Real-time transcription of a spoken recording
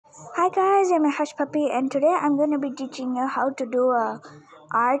Hi guys, I'm a Hush Puppy and today I'm going to be teaching you how to do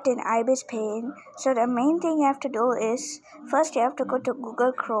art in Ibispaint. So the main thing you have to do is, first you have to go to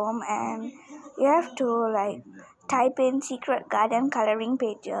Google Chrome and you have to type in secret garden coloring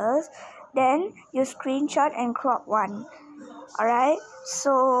pages. Then you screenshot and crop one. Alright,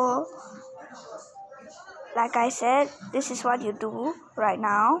 so like I said, this is what you do right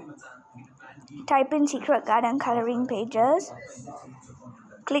now. Type in secret garden coloring pages.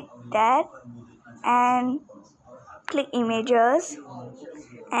 Click that and click images,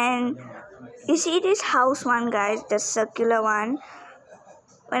 and you see this house one, guys, the circular one.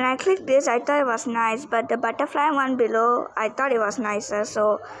 When I clicked this, I thought it was nice, but the butterfly one below, I thought it was nicer,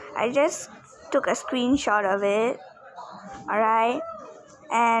 so I just took a screenshot of it. Alright,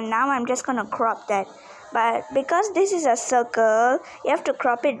 and now I'm just gonna crop that. But because this is a circle, you have to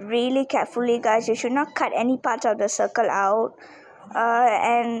crop it really carefully, guys. You should not cut any parts of the circle out.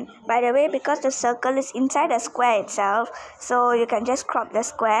 And by the way, because the circle is inside the square itself, so you can just crop the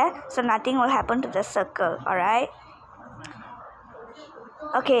square so nothing will happen to the circle. Alright,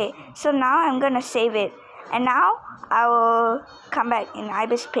 okay, so now I'm gonna save it, and now I will come back in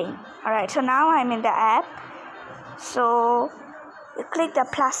Ibispaint. Alright, so now I'm in the app. So you click the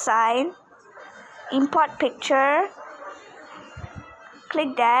plus sign, import picture,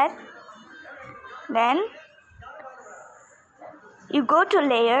 click that, then you go to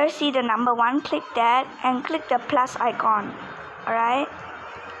layer, see the number 1, click that and click the plus icon. Alright,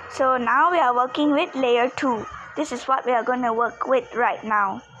 so now we are working with layer 2. This is what we are going to work with right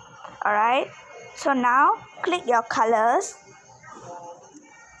now. Alright, so now click your colors,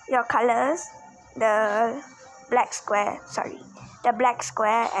 the black square,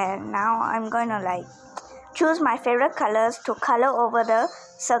 and now I'm going to choose my favorite colors to color over the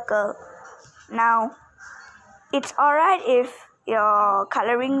circle. Now it's alright if your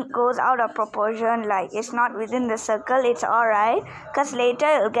coloring goes out of proportion, like it's not within the circle. It's alright, because later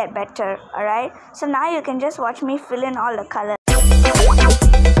it'll get better. Alright, so now you can just watch me fill in all the colors.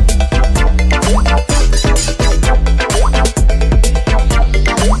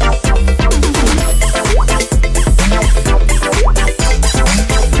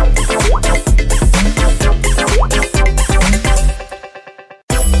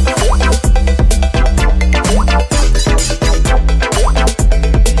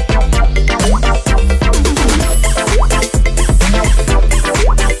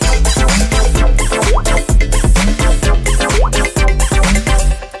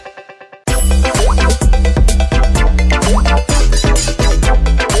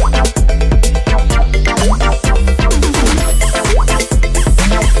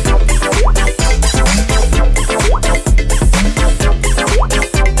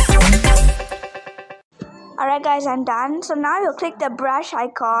 Alright guys, I'm done. So now you click the brush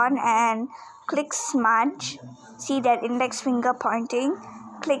icon and click smudge. See that index finger pointing?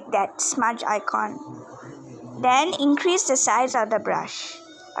 Click that smudge icon. Then increase the size of the brush.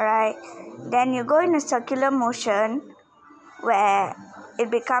 Alright, then you go in a circular motion where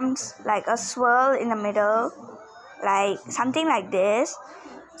it becomes like a swirl in the middle, like something like this.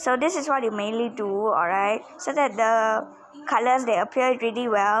 So this is what you mainly do, alright, so that the colors, they appear really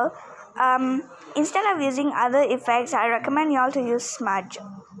well. Instead of using other effects, I recommend you all to use smudge,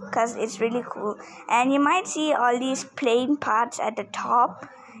 because it's really cool. And you might see all these plain parts at the top.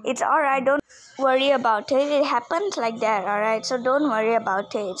 It's alright, don't worry about it. It happens like that, alright, so don't worry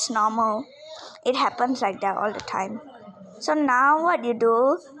about it. It's normal. It happens like that all the time. So now what you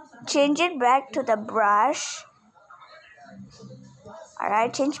do, change it back to the brush.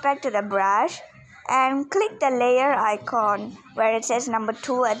 Alright, change back to the brush and click the layer icon where it says number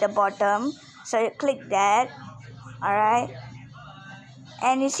 2 at the bottom. So you click that. Alright,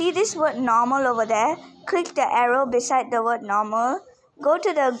 and you see this word normal over there. Click the arrow beside the word normal. Go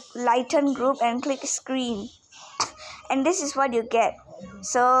to the lighten group and click screen. And this is what you get.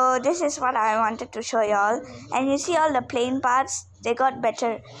 So this is what I wanted to show y'all. And you see all the plain parts, they got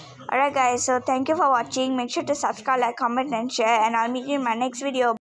better. Alright guys, so thank you for watching. Make sure to subscribe, like, comment and share, and I'll meet you in my next video.